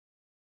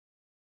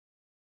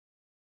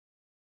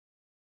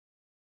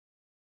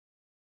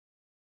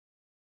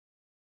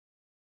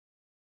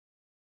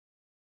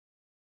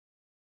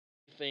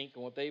think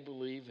and what they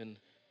believe, and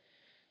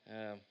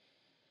uh,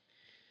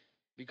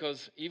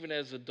 because even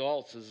as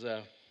adults, as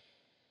um,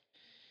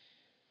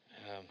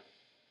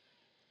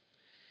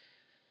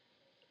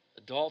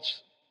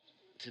 adults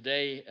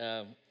today,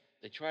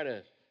 they try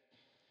to.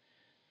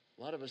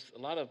 A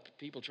lot of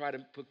people try to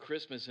put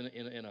Christmas in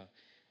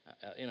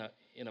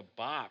a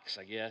box,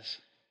 I guess,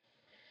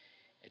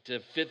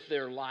 to fit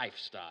their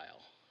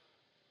lifestyle.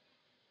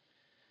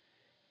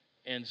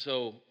 And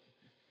so,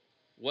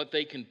 what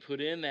they can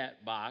put in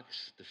that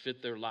box to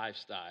fit their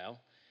lifestyle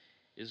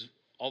is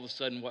all of a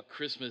sudden what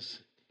Christmas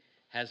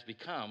has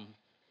become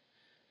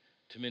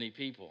to many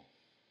people.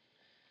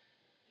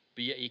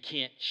 But yet, you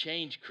can't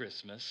change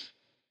Christmas.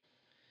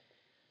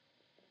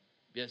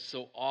 Yet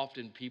so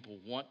often people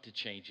want to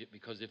change it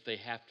because if they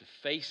have to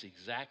face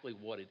exactly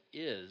what it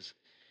is,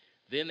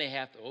 then they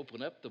have to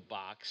open up the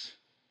box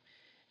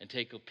and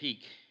take a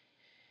peek.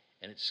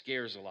 And it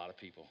scares a lot of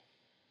people.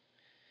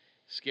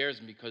 It scares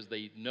them because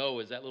they know,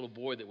 as that little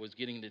boy that was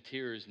getting to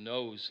tears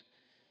knows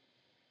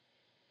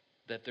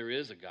that there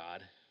is a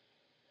God,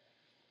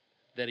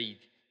 that he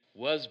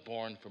was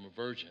born from a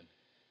virgin,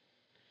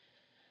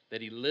 that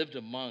he lived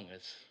among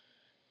us,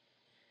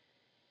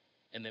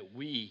 and that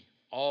we,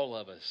 all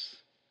of us,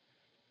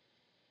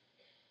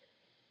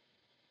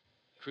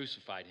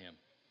 crucified him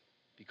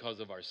because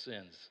of our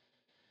sins.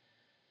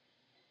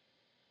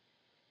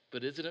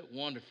 But isn't it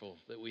wonderful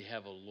that we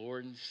have a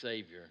Lord and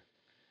Savior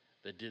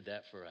that did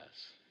that for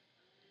us?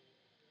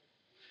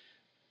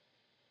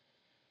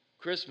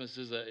 Christmas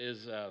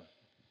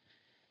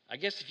I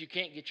guess if you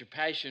can't get your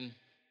passion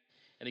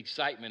and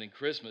excitement in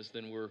Christmas,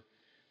 then we're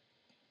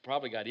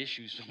probably got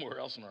issues somewhere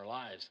else in our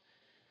lives.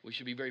 We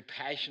should be very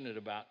passionate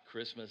about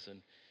Christmas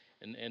and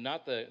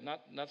not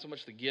so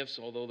much the gifts,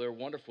 although they're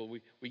wonderful.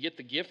 We get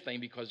the gift thing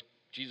because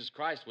Jesus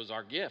Christ was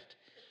our gift.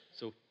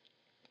 So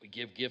we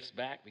give gifts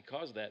back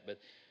because of that. But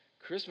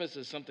Christmas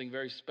is something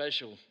very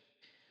special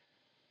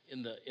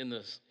in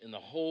the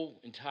whole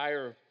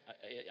entire.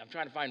 I'm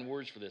trying to find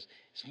words for this.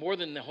 It's more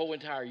than the whole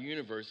entire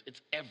universe.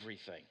 It's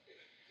everything.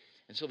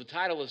 And so the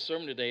title of the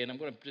sermon today, and I'm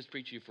going to just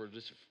preach to you for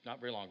just not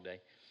very long today,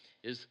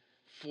 is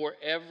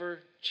Forever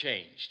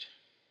Changed.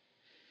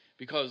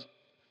 Because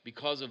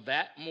of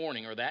that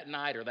morning or that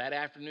night or that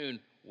afternoon,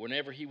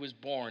 whenever he was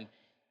born,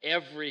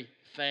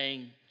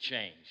 everything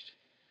changed.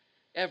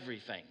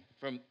 Everything.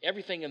 From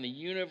everything in the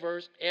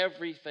universe,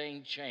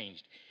 everything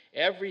changed.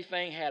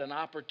 Everything had an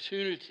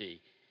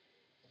opportunity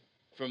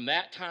from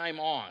that time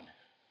on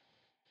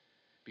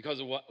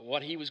because of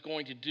what he was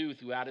going to do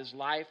throughout his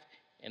life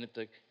and at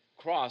the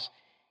cross,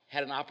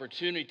 had an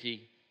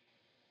opportunity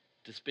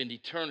to spend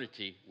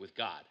eternity with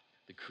God,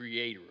 the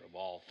creator of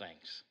all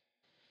things.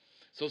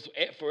 So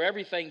for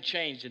everything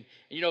changed. And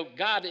you know,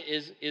 God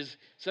is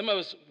some of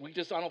us,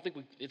 I don't think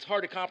it's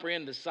hard to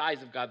comprehend the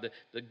size of God,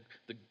 the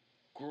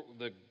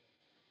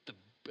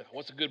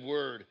what's a good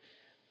word?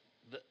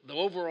 The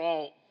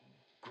overall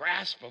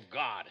grasp of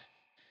God.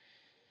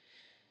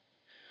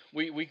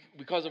 We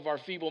because of our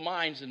feeble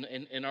minds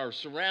and our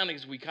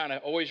surroundings, we kind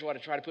of always want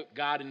to try to put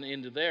God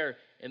into there,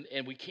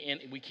 and we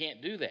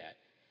can't do that.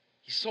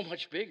 He's so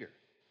much bigger.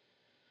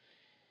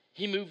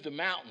 He moved the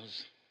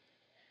mountains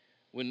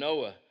when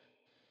Noah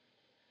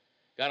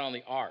got on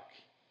the ark.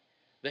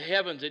 The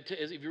heavens,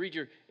 if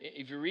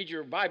you read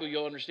your Bible,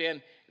 you'll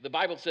understand. The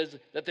Bible says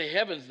that the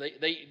heavens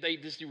they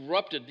just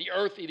erupted. The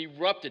earth, it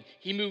erupted.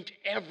 He moved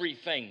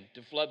everything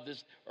to flood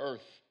this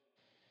earth.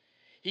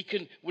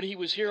 When he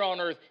was here on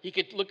earth, he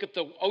could look at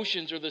the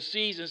oceans or the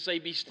seas and say,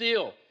 "Be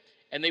still,"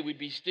 and they would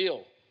be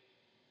still.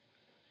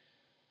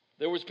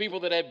 There was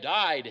people that have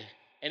died,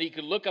 and he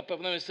could look up at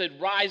them and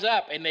said, "Rise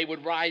up," and they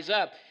would rise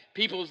up.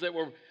 People that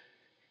were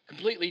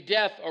completely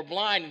deaf or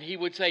blind, and he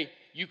would say,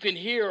 "You can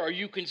hear, or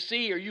you can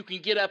see, or you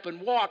can get up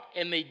and walk,"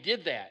 and they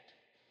did that.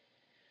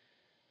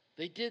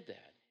 They did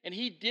that. And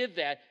he did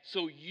that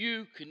so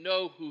you can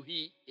know who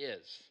he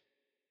is.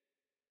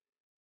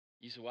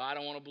 You say, "Well, I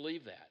don't want to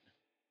believe that."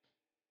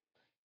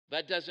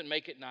 That doesn't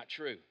make it not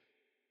true.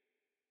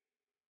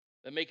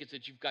 That makes it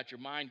that you've got your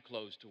mind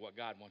closed to what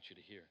God wants you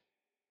to hear.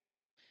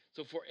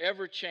 So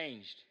forever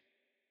changed.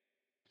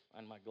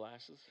 Find my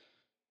glasses.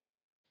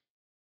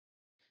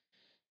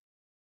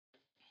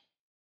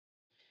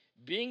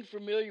 Being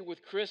familiar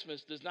with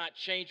Christmas does not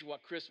change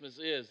what Christmas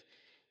is.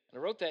 And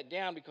I wrote that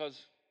down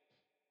because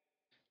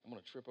I'm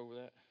going to trip over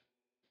that.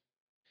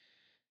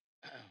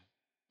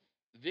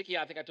 Vicky,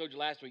 I think I told you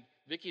last week,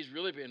 Vicky's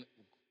really been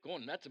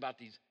going nuts about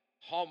these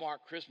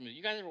Hallmark Christmas.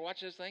 You guys ever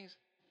watch those things?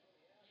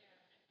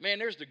 Man,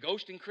 there's the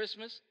ghosting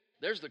Christmas.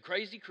 There's the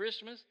crazy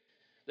Christmas.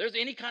 There's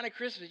any kind of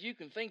Christmas you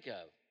can think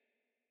of.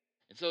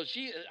 And so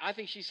I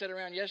think she sat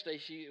around yesterday.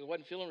 She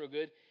wasn't feeling real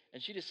good.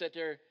 And she just sat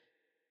there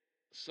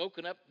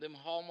soaking up them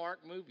Hallmark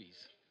movies.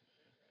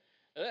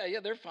 Yeah,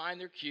 they're fine.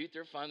 They're cute.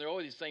 They're fun. They're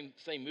always the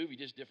same movie,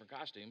 just different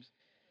costumes.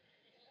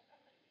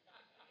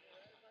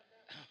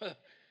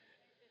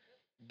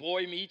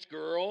 Boy meets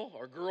girl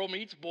or girl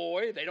meets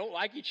boy. They don't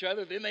like each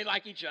other. Then they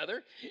like each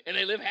other. And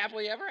they live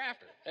happily ever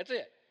after. That's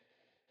it.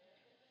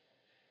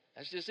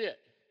 That's just it.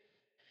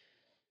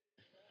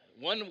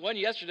 One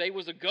yesterday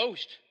was a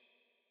ghost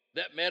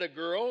that met a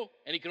girl,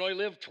 and he could only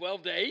live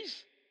 12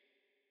 days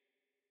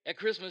at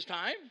Christmas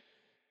time,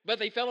 but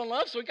they fell in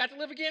love, so he got to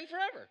live again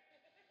forever.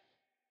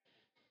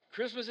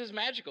 Christmas is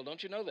magical,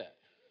 don't you know that?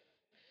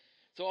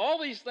 So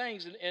all these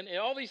things, and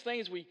all these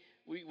things, we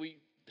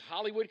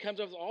Hollywood comes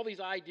up with all these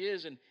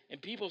ideas, and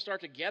people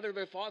start to gather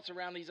their thoughts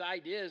around these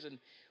ideas. And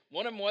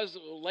one of them was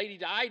a lady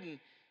died and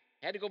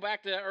had to go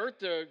back to earth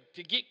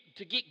to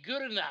get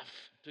good enough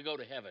to go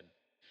to heaven.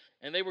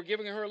 And they were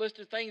giving her a list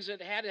of things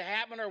that had to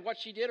happen or what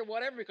she did or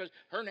whatever because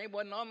her name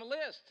wasn't on the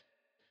list.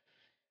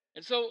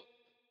 And so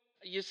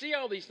you see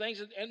all these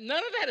things, and none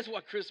of that is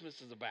what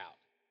Christmas is about.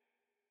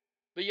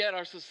 But yet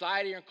our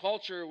society and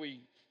culture,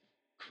 we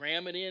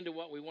cram it into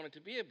what we want it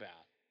to be about.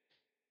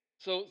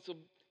 So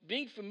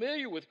being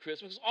familiar with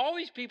Christmas, all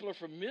these people are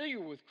familiar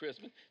with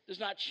Christmas, does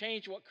not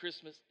change what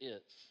Christmas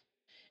is.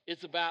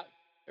 It's about,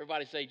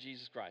 everybody say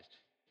Jesus Christ.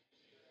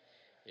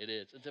 It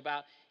is. It's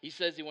about, he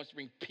says he wants to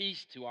bring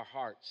peace to our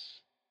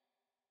hearts.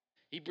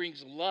 He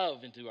brings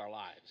love into our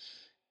lives.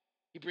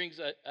 He brings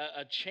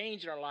a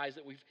change in our lives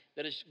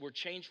we're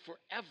changed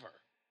forever.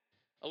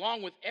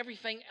 Along with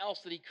everything else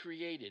that he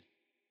created,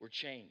 we're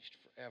changed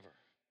forever.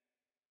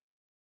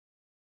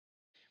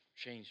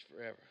 Changed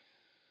forever.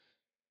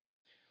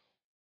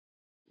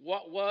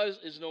 What was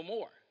is no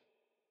more.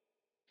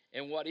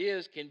 And what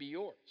is can be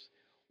yours.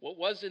 What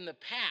was in the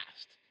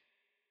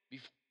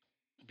past,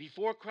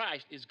 before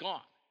Christ, is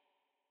gone.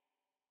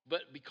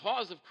 But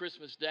because of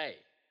Christmas Day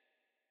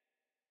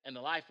and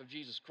the life of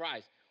Jesus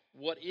Christ,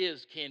 what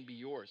is can be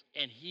yours.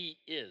 And he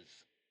is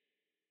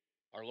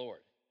our Lord.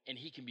 And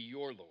he can be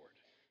your Lord.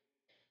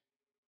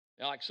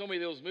 Now, like so many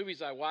of those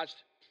movies I watched,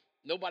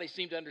 nobody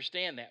seemed to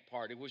understand that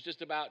part. It was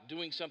just about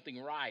doing something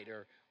right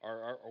or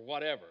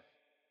whatever.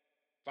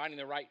 Finding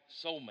the right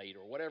soulmate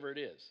or whatever it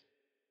is.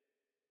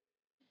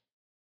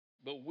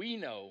 But we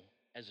know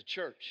as a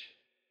church,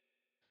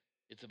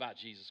 it's about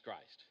Jesus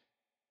Christ.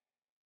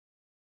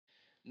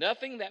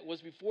 Nothing that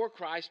was before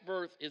Christ's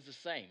birth is the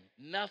same.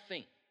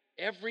 Nothing.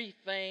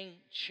 Everything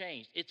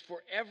changed. It's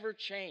forever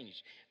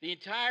changed. The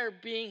entire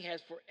being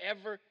has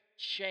forever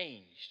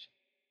changed.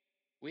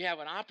 We have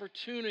an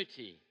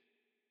opportunity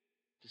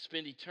to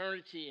spend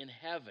eternity in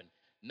heaven.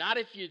 Not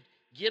if you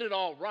get it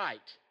all right,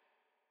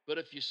 but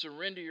if you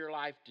surrender your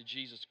life to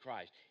Jesus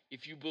Christ.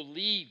 If you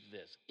believe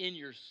this in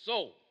your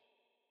soul,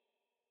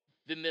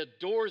 then the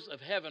doors of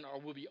heaven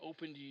will be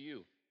open to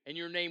you. And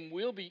your name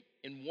will be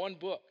in one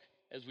book.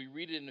 As we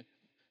read it in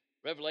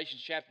Revelation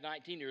chapter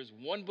 19, there is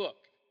one book.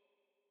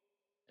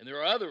 And there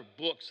are other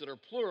books that are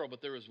plural,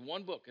 but there is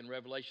one book in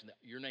Revelation that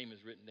your name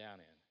is written down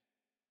in.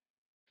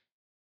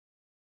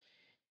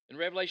 In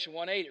Revelation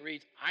 1:8, it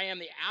reads, I am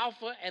the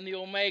Alpha and the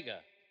Omega.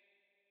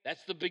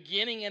 That's the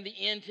beginning and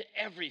the end to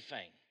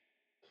everything.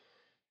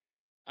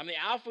 I'm the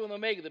Alpha and the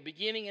Omega, the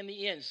beginning and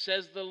the end,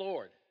 says the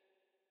Lord,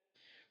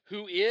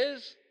 who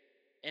is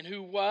and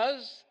who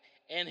was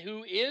and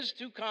who is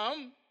to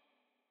come,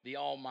 the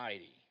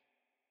Almighty.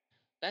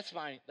 That's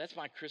my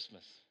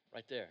Christmas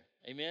right there.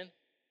 Amen?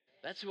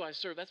 That's who I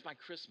serve. That's my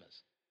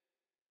Christmas.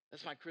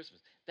 That's my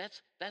Christmas.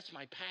 That's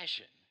my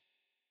passion.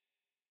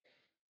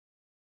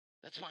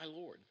 That's my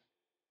Lord.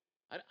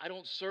 I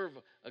don't serve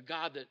a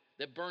God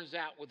that burns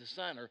out with the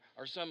sun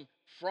or some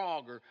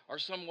frog or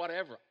some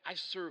whatever. I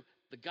serve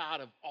the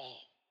God of all.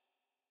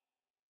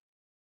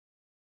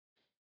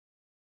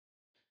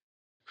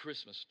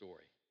 Christmas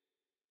story.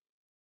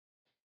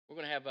 We're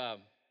going to have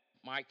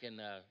Mike and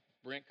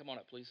Brent, come on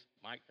up, please.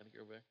 Mike, I think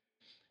you're over there.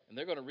 And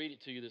they're going to read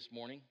it to you this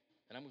morning.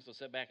 And I'm going to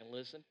sit back and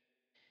listen.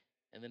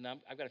 And then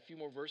I've got a few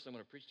more verses I'm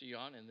going to preach to you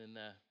on. And then,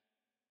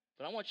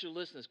 but I want you to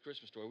listen to this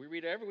Christmas story. We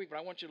read it every week, but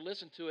I want you to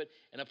listen to it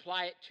and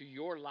apply it to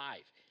your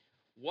life.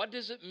 What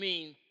does it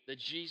mean that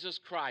Jesus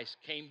Christ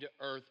came to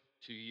earth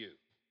to you?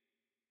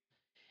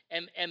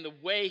 And the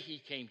way he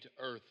came to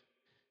earth,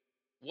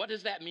 what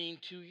does that mean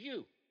to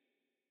you?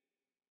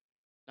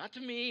 Not to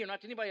me or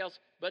not to anybody else,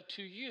 but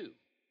to you.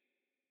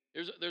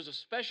 There's a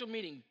special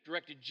meeting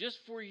directed just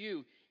for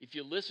you if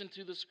you listen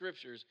to the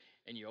scriptures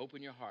and you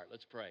open your heart.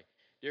 Let's pray.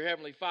 Dear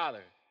Heavenly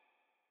Father,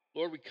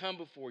 Lord, we come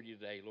before you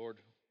today, Lord.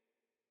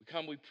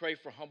 We pray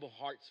for humble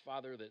hearts,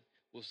 Father, that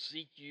will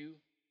seek you,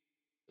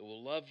 that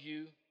will love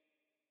you,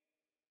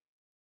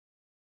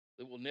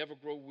 that will never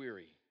grow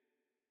weary,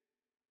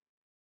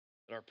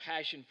 that our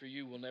passion for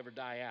you will never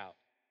die out,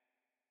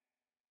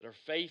 that our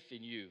faith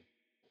in you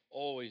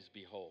will always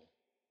be whole.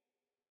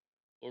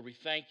 Lord, we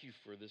thank you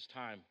for this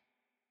time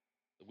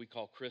that we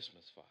call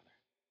Christmas, Father.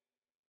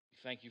 We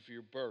thank you for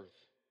your birth.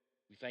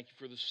 We thank you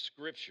for the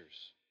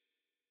scriptures.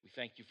 We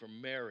thank you for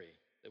Mary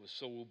that was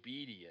so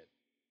obedient.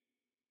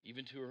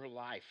 Even to her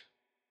life,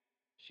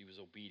 she was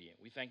obedient.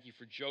 We thank you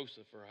for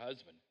Joseph, her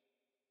husband,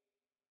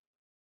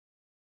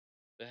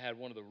 that had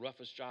one of the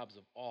roughest jobs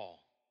of all.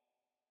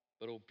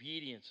 But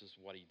obedience is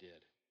what he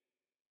did.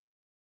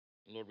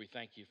 And Lord, we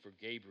thank you for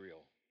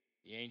Gabriel,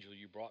 the angel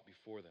you brought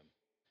before them,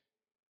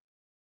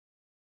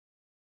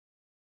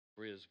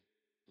 for his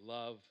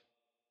love,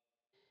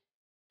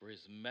 for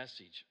his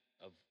message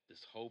of this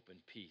hope and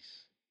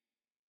peace.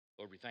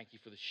 Lord, we thank you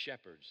for the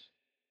shepherds.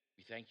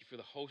 We thank you for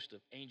the host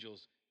of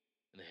angels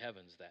in the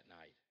heavens that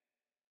night,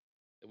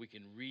 that we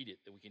can read it,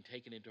 that we can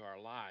take it into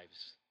our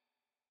lives.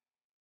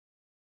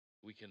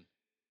 We can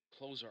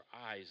close our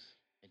eyes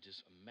and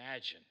just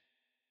imagine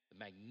the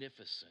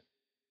magnificent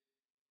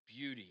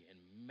beauty and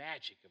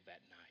magic of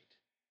that night.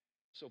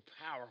 So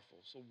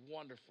powerful, so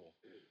wonderful,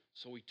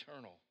 so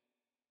eternal.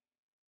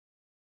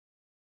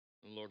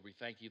 And Lord, we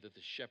thank you that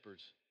the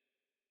shepherds,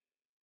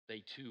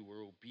 they too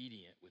were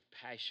obedient with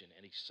passion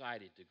and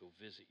excited to go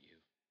visit you,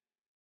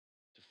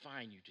 to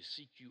find you, to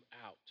seek you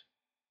out.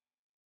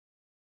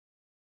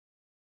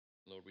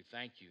 Lord, we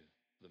thank you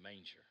for the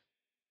manger,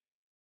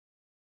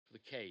 for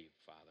the cave,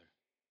 Father,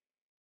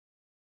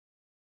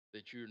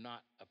 that you're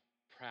not a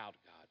proud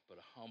God, but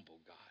a humble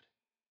God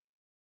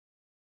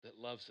that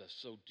loves us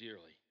so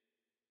dearly,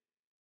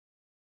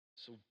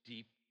 so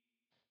deep,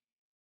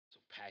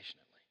 so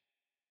passionately.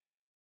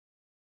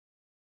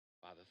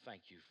 Father,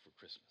 thank you for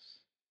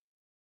Christmas.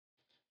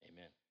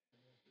 Amen.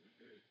 You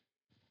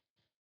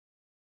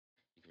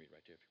can read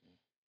right there if you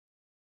want.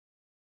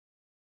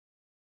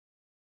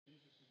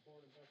 Jesus was born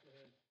in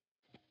Bethlehem.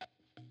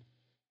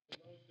 In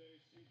those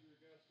days, Caesar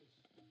Augustus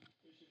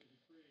issued a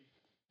decree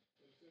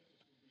that a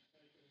census would be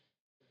taken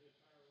of the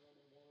entire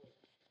Roman world.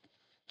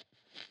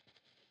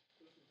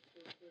 This was the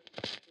first census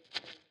that took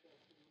place while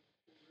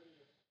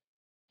Quirinius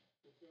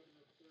was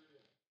governor of Syria,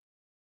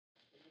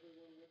 and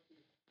everyone went to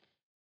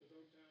his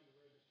own town to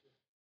register.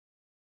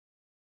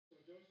 So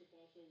Joseph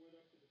also went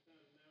up to the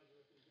town of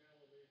Nazareth in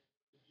Galilee,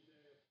 to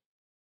Judea,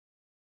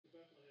 to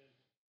Bethlehem,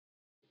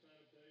 the town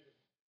of David,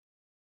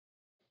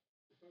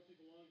 because he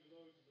belonged to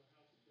those of the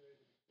house of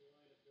David, the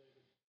line of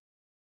David.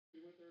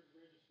 He went there to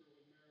register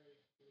with Mary,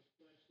 who was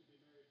pledged to be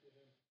married to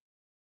him,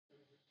 and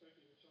was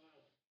expecting a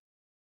child.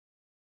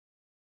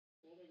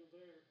 While they were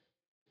there,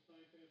 the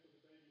time came for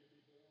the baby to be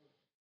born.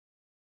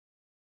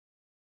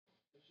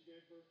 And she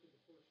gave birth to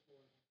the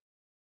firstborn,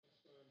 a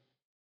son.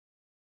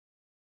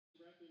 She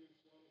wrapped him in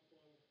swaddling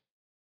clothes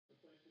and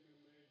placed him in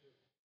a manger,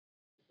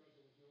 because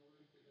there was no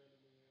room for them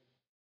in the inn.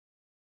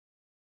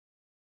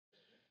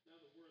 Now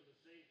there were in the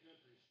same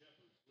country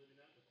shepherds living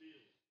out in the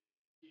fields,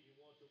 keeping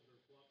watch over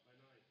their flock by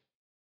night.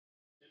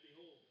 And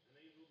behold, an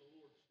angel of the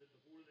Lord stood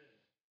before them,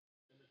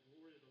 and the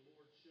glory of the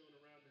Lord shone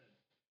around them,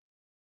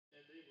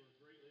 and they were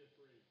greatly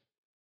afraid.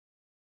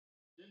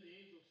 Then the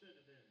angel said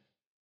to them,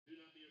 "Do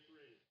not be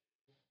afraid,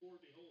 for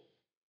behold,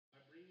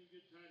 I bring you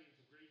good tidings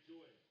of great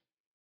joy,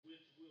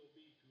 which will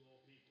be to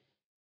all people.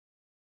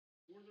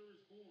 For there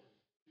is born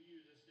to you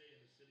this day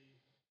in the city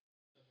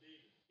of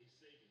David a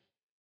Savior,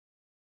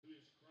 who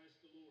is Christ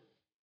the Lord.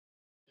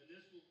 And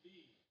this will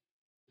be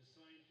the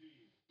sign to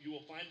you. You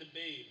will find the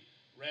babe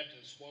wrapped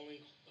in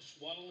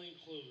swaddling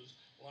clothes,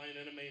 lying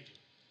in a manger."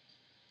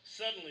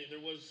 Suddenly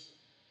there was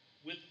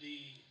with the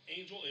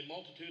angel a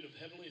multitude of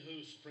heavenly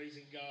hosts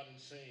praising God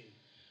and saying,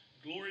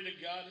 "Glory to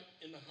God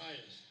in the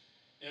highest,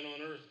 and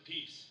on earth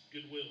peace,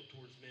 goodwill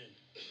towards men."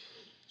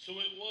 So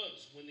it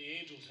was, when the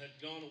angels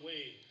had gone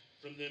away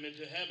from them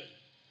into heaven,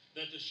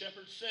 that the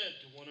shepherds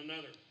said to one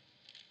another,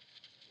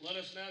 "Let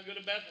us now go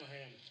to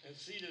Bethlehem and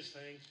see this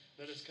thing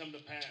that has come to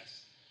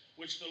pass,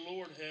 which the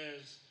Lord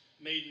has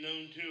made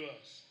known to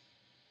us."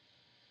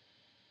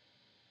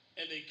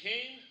 And they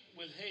came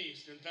with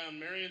haste and found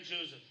Mary and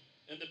Joseph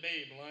and the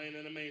babe lying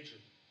in a manger.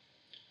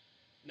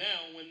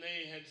 Now, when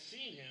they had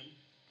seen him,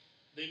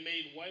 they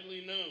made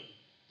widely known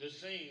the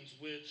sayings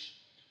which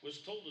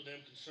was told to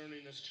them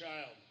concerning this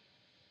child.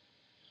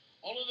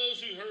 All of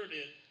those who heard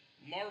it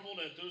marveled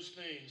at those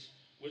things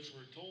which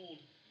were told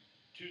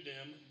to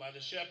them by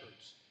the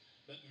shepherds.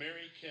 But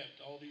Mary kept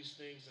all these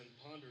things and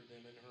pondered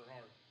them in her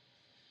heart.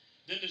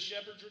 Then the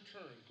shepherds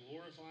returned,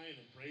 glorifying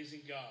and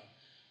praising God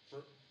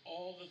for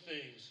all the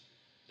things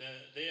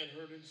that they had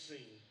heard and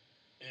seen,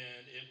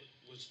 and it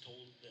was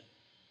told them.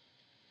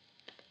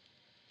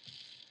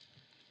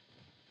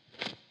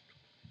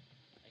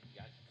 Thank you,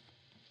 guys.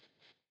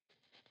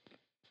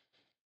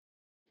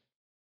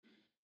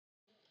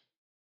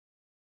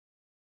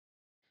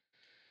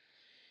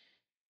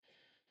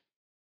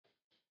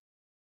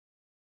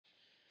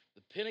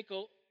 The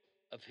pinnacle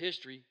of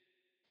history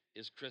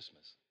is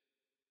Christmas.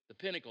 The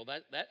pinnacle,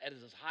 that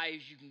is as high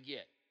as you can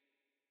get.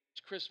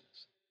 It's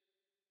Christmas.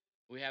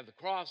 We have the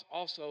cross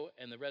also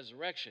and the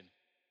resurrection,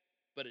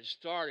 but it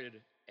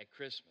started at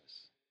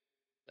Christmas.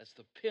 That's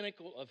the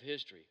pinnacle of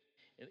history.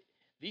 And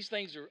these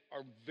things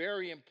are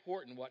very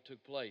important, what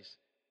took place.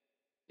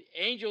 The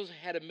angels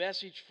had a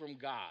message from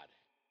God.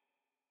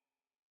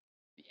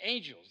 The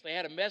angels, they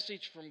had a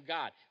message from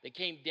God. They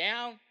came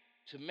down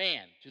to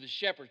man, to the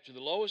shepherds, to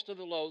the lowest of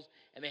the lows,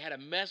 and they had a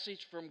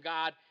message from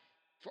God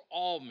for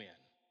all men.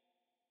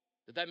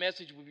 That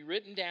message would be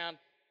written down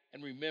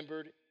and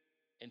remembered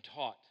and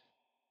taught.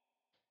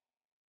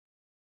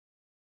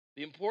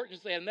 The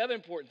importance, they had another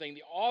important thing.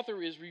 The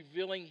author is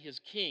revealing his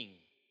king.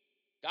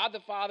 God the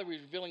Father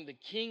is revealing the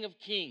King of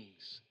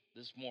Kings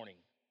this morning.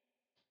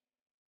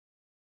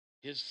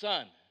 His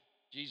Son,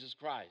 Jesus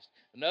Christ.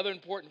 Another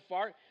important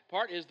part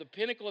is the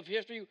pinnacle of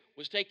history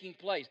was taking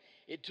place.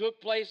 It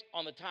took place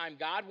on the time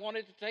God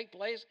wanted it to take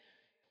place,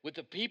 with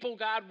the people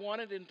God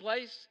wanted in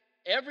place.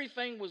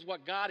 Everything was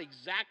what God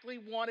exactly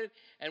wanted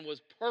and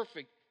was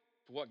perfect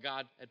for what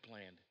God had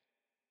planned.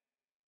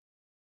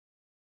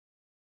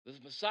 The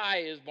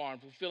Messiah is born,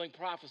 fulfilling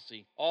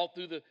prophecy. All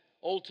through the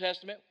Old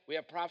Testament, we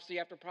have prophecy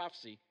after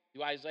prophecy.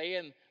 Through Isaiah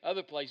and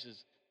other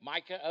places,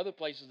 Micah, other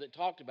places that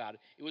talked about it.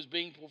 It was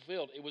being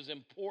fulfilled. It was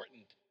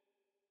important.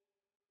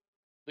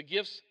 The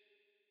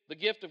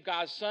gift of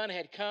God's Son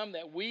had come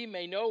that we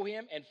may know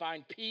him and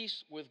find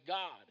peace with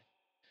God.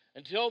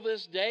 Until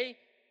this day,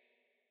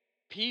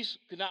 peace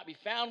could not be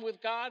found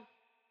with God.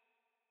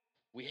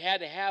 We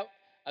had to have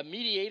a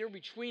mediator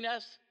between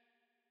us.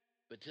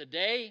 But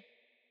today,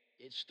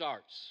 it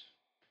starts.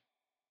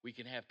 We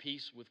can have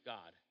peace with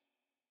God.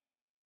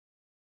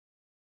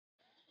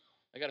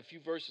 I got a few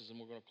verses and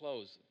we're going to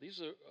close.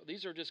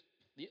 These are just,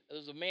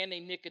 there's a man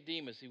named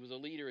Nicodemus. He was a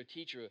leader, a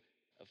teacher,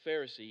 a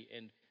Pharisee,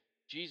 and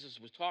Jesus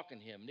was talking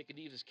to him.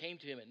 Nicodemus came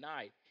to him at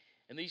night.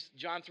 And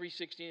John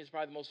 3:16 is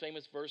probably the most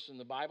famous verse in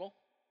the Bible.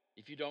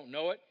 If you don't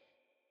know it,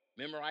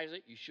 memorize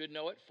it. You should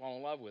know it. Fall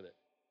in love with it.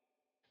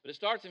 But it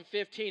starts in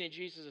 15, and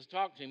Jesus is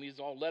talking to him. These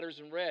are all letters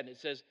in red. And it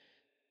says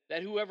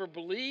that whoever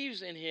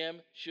believes in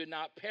him should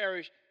not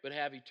perish, but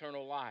have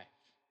eternal life.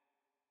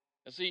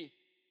 Now see,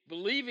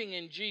 believing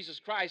in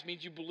Jesus Christ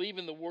means you believe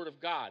in the Word of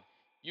God.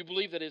 You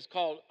believe that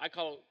I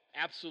call it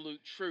absolute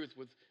truth,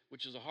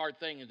 which is a hard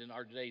thing in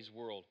our today's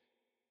world.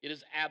 It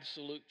is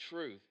absolute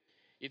truth.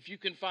 If you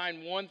can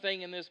find one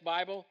thing in this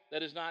Bible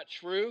that is not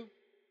true,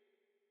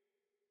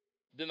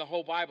 then the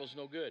whole Bible is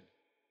no good.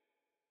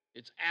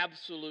 It's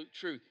absolute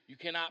truth. You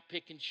cannot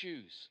pick and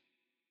choose.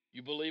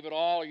 You believe it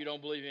all or you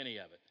don't believe any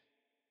of it.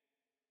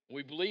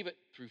 We believe it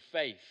through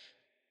faith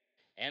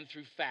and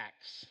through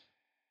facts.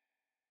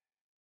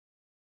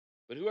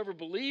 But whoever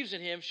believes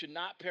in him should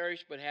not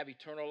perish but have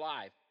eternal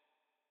life.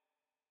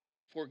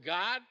 For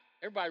God,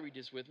 everybody read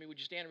this with me. Would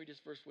you stand and read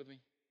this verse with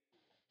me?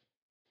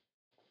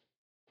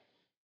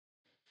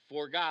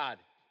 For God.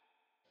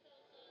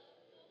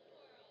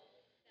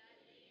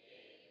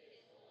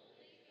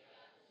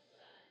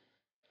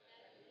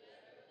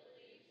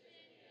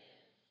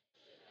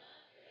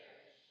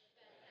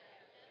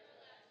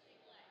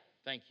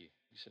 Thank you.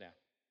 You sit down.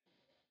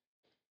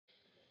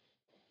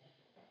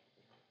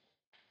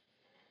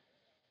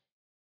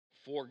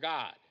 For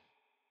God,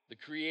 the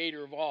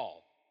creator of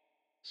all,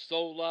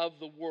 so loved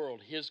the world,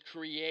 his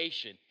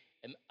creation,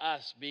 and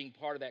us being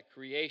part of that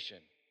creation,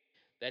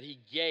 that he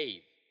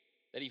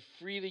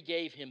freely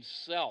gave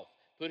himself,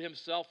 put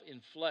himself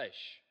in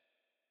flesh.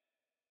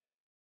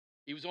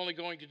 He was only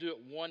going to do it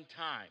one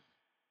time.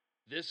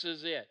 This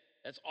is it.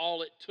 That's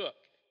all it took.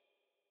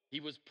 He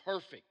was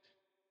perfect.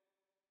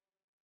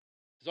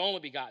 His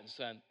only begotten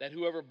Son, that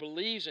whoever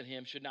believes in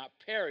him should not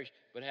perish,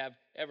 but have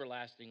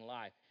everlasting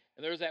life.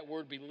 And there's that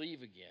word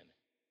believe again.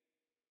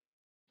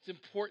 It's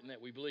important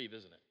that we believe,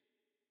 isn't it?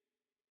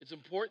 It's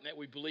important that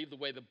we believe the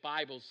way the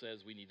Bible says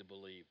we need to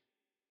believe.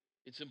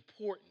 It's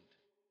important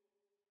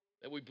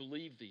that we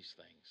believe these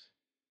things.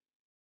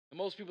 And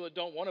most people that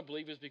don't want to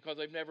believe is because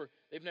they've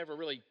never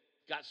really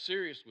got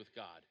serious with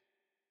God.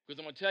 Because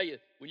I'm going to tell you,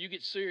 when you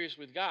get serious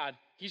with God,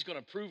 he's going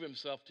to prove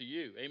himself to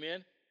you.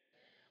 Amen?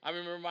 I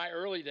remember my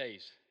early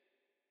days.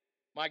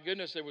 My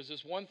goodness, there was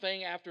this one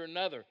thing after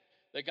another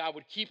that God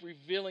would keep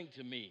revealing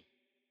to me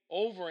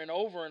over and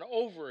over and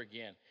over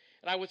again.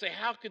 And I would say,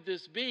 how could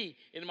this be?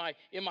 In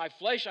my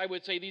flesh, I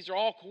would say these are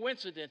all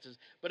coincidences.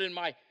 But in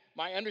my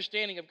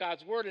understanding of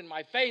God's word and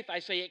my faith, I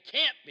say it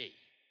can't be.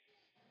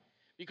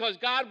 Because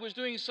God was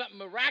doing something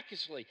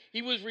miraculously.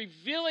 He was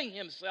revealing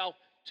himself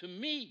to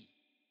me.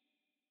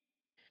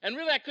 And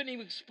really, I couldn't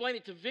even explain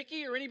it to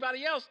Vicki or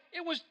anybody else.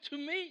 It was to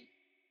me.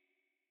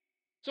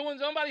 So when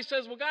somebody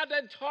says, well, God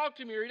doesn't talk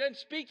to me or he doesn't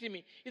speak to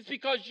me, it's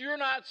because you're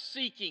not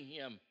seeking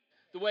him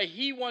the way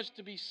he wants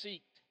to be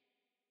sought.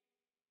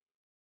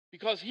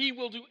 Because he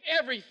will do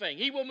everything.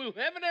 He will move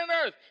heaven and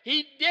earth.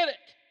 He did it.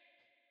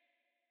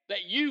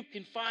 That you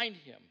can find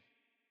him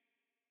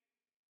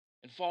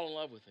and fall in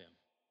love with him.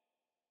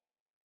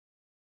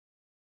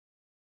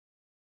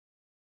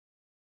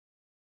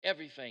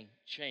 Everything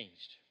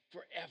changed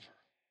forever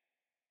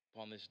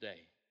upon this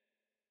day.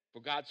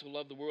 For God so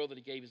loved the world that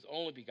he gave his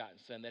only begotten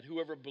Son, that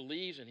whoever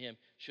believes in him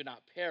should not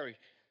perish,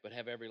 but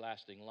have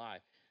everlasting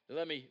life. Now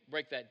let me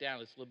break that down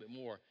just a little bit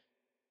more.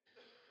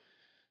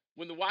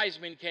 When the wise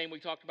men came,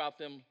 we talked about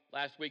them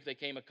last week. They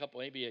came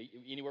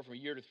anywhere from a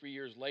year to 3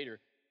 years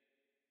later.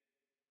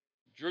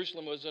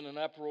 Jerusalem was in an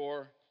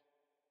uproar.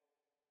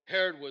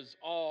 Herod was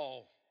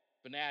all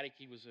fanatic.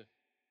 He was a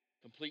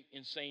complete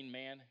insane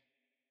man.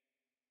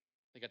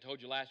 I think I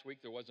told you last week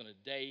there wasn't a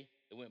day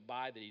that went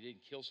by that he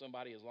didn't kill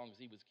somebody as long as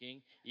he was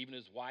king. Even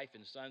his wife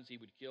and sons he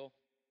would kill.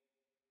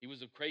 He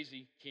was a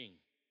crazy king,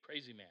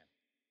 crazy man.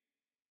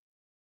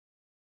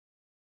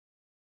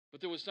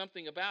 But there was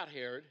something about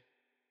Herod.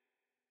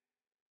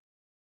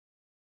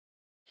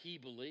 He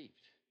believed.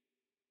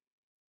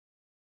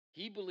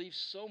 He believed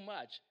so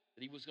much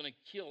that he was going to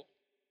kill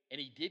And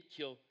he did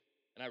kill,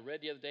 and I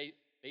read the other day,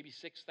 maybe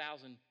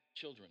 6,000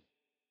 children.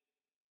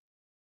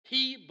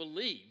 He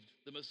believed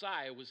the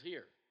Messiah was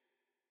here.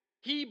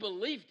 He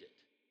believed it.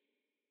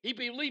 He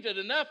believed it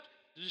enough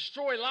to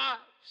destroy lives.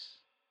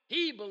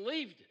 He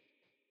believed it.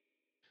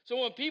 So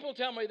when people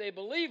tell me they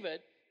believe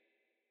it,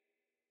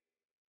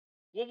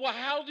 well,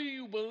 how do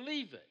you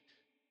believe it?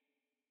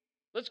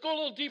 Let's go a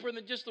little deeper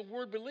than just the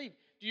word believe.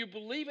 Do you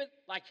believe it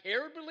like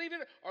Herod believed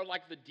it, or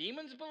like the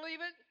demons believe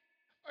it?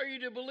 Or do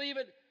you believe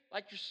it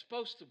like you're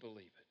supposed to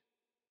believe it?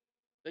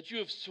 That you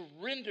have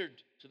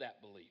surrendered to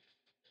that belief.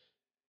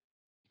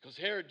 Because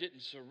Herod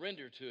didn't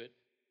surrender to it,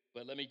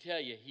 but let me tell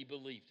you, he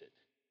believed it.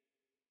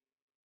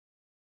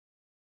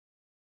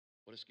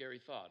 What a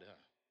scary thought, huh?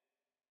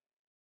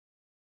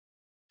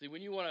 See,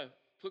 when you want to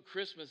put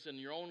Christmas in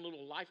your own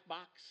little life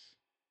box,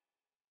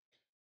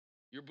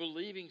 you're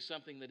believing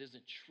something that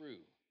isn't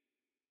true.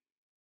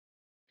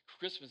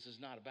 Christmas is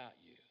not about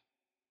you.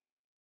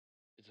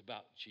 It's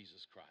about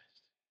Jesus Christ.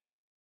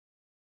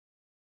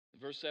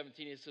 In verse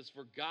 17, it says,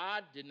 "For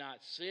God did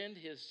not send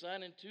his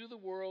Son into the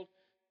world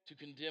to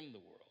condemn the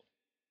world."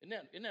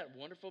 Isn't that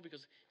wonderful?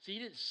 Because, see, he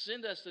didn't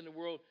send us in the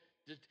world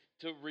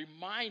to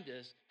remind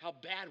us how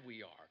bad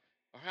we are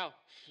or how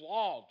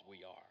flawed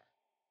we are.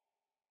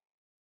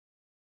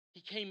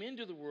 He came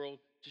into the world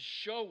to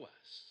show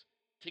us,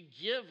 to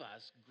give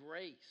us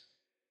grace.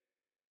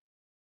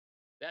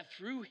 That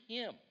through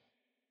him,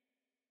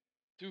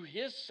 through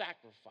his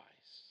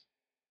sacrifice,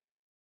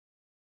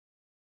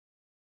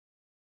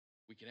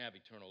 we can have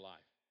eternal life.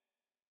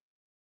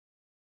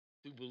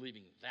 Through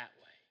believing that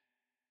way.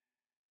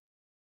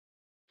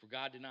 For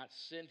God did not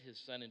send his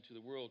Son into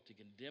the world to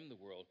condemn the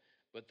world,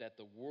 but that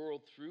the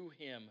world through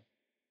him,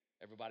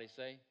 everybody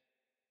say,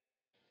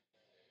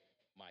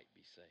 might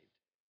be saved.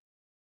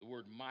 The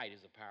word might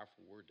is a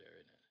powerful word there,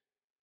 isn't it?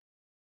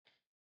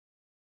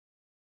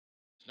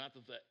 It's not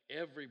that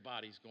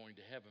everybody's going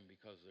to heaven,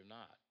 because they're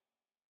not.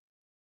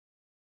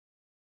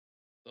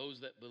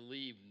 Those that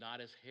believe not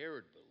as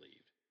Herod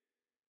believed,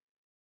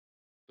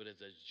 but as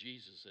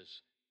Jesus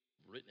has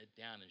written it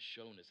down and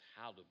shown us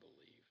how to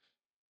believe,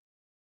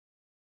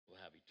 will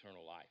have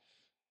eternal life.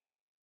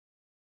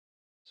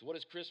 So what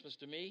is Christmas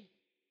to me?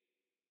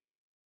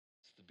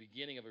 It's the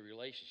beginning of a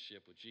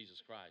relationship with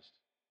Jesus Christ,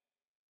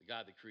 the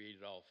God that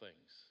created all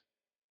things.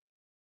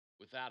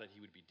 Without it, he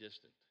would be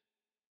distant.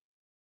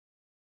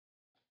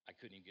 I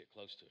couldn't even get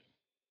close to him.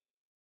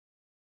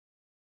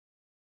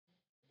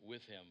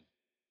 With him,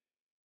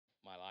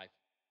 my life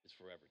is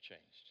forever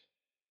changed.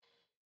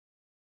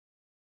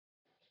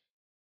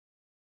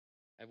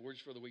 I have words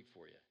for the week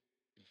for you.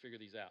 You can figure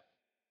these out.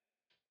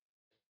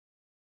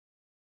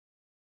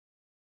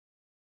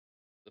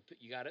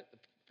 You got it? The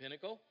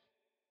pinnacle?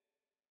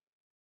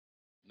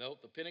 No,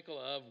 the pinnacle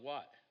of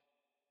what?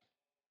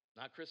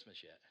 Not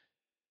Christmas yet.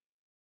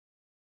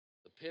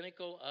 The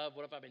pinnacle of,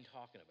 what have I been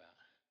talking about?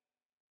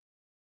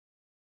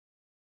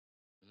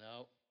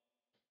 No.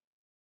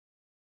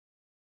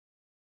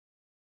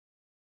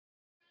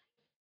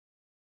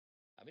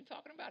 I've been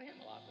talking about him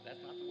a lot, but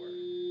that's not the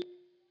word.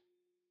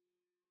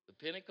 The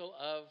pinnacle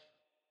of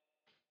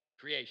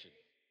creation.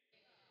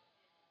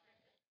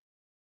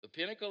 The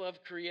pinnacle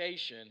of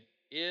creation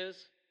is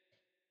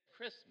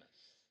Christmas.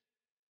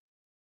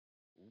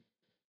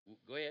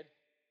 Go ahead.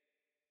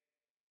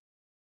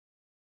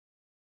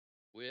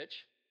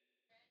 Which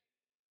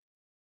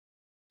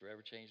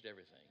forever changed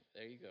everything.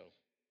 There you go.